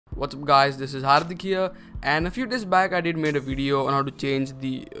What's up guys, this is Hardik here, and a few days back I made a video on how to change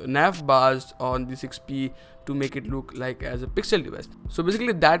the nav bars on the 6P to make it look like as a pixel device. So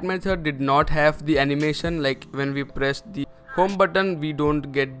basically that method did not have the animation, like when we press the home button we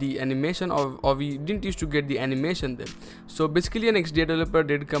don't get the animation, or we didn't used to get the animation then. So basically an XDA developer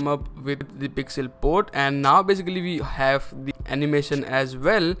did come up with the pixel port, and now basically we have the animation as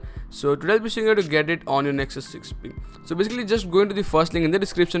well. So today I'll be showing you how to get it on your Nexus 6P. So basically just go into the first link in the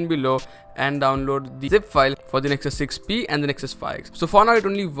description below and download the zip file for the Nexus 6P and the Nexus 5X. So for now it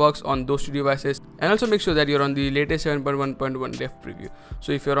only works on those two devices, and also make sure that you're on the latest 7.1.1 dev preview.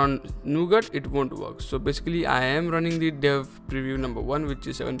 So if you're on Nougat it won't work. So basically I am running the dev preview number 1, which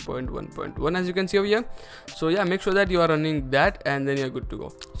is 7.1.1 as you can see over here. So yeah, make sure that you are running that and then you're good to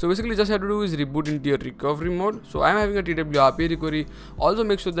go. So basically just have to do is reboot into your recovery mode. So I'm having a TWRP recovery. Also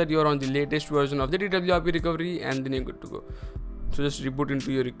make sure that you're on the latest version of the TWRP recovery, and then you're good to go. So just reboot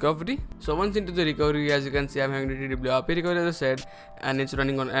into your recovery. So once into the recovery, as you can see, I'm having the TWRP recovery as I said, and it's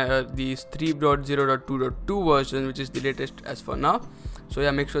running on these 3.0.2.2 version, which is the latest as for now. So yeah,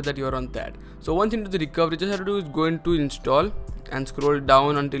 make sure that you're on that. So once into the recovery, just have to do is go into install and scroll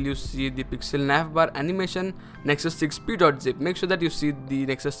down until you see the pixel navbar animation Nexus 6p.zip. Make sure that you see the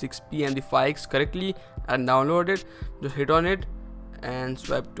Nexus 6p and the 5X correctly and download it. Just hit on it and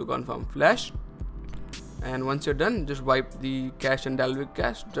swipe to confirm flash. And once you're done, just wipe the cache and Dalvik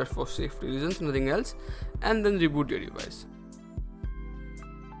cache just for safety reasons, nothing else, and then reboot your device.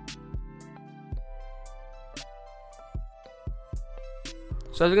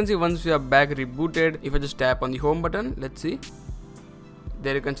 So as you can see, once we are back rebooted, if I just tap on the home button, let's see,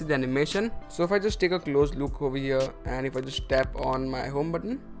 there you can see the animation. So if I just take a close look over here, and if I just tap on my home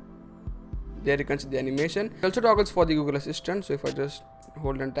button, there you can see the animation. It also toggles for the Google Assistant. So if I just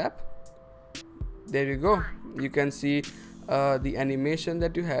hold and tap, there you go, you can see the animation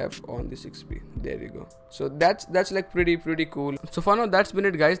that you have on the 6P. There you go. So that's like pretty cool. So for now that's been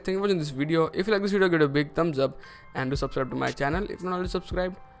it guys. Thank you for watching this video. If you like this video, give it a big thumbs up and do subscribe to my channel if you're not already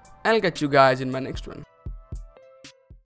subscribed, and I'll catch you guys in my next one.